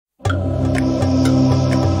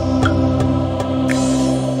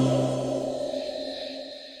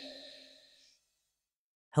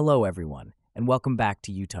Hello everyone, and welcome back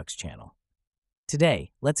to UTUC's channel.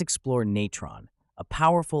 Today, let's explore Natron, a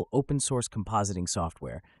powerful open-source compositing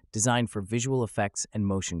software designed for visual effects and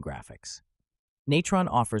motion graphics. Natron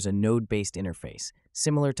offers a node-based interface,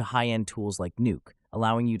 similar to high-end tools like Nuke,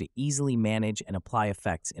 allowing you to easily manage and apply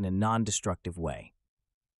effects in a non-destructive way.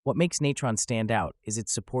 What makes Natron stand out is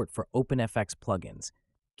its support for OpenFX plugins,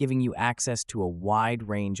 giving you access to a wide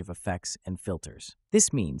range of effects and filters.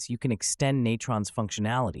 This means you can extend Natron's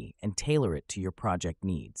functionality and tailor it to your project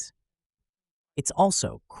needs. It's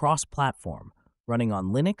also cross-platform, running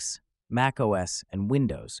on Linux, macOS, and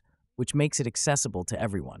Windows, which makes it accessible to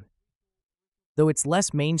everyone. Though it's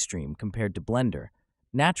less mainstream compared to Blender,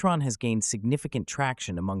 Natron has gained significant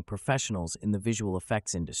traction among professionals in the visual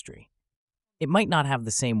effects industry. It might not have the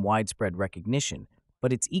same widespread recognition,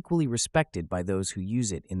 but it's equally respected by those who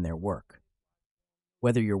use it in their work.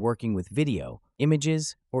 Whether you're working with video,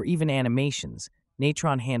 images, or even animations,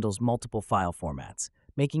 Natron handles multiple file formats,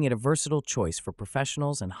 making it a versatile choice for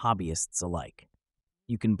professionals and hobbyists alike.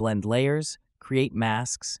 You can blend layers, create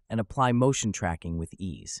masks, and apply motion tracking with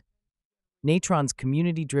ease. Natron's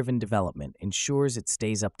community-driven development ensures it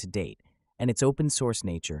stays up to date, and its open-source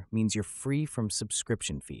nature means you're free from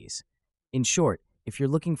subscription fees. In short, if you're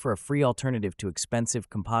looking for a free alternative to expensive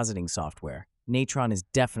compositing software, Natron is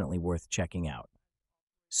definitely worth checking out.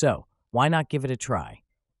 So, why not give it a try?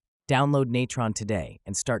 Download Natron today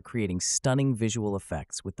and start creating stunning visual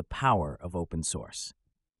effects with the power of open source.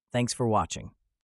 Thanks for watching.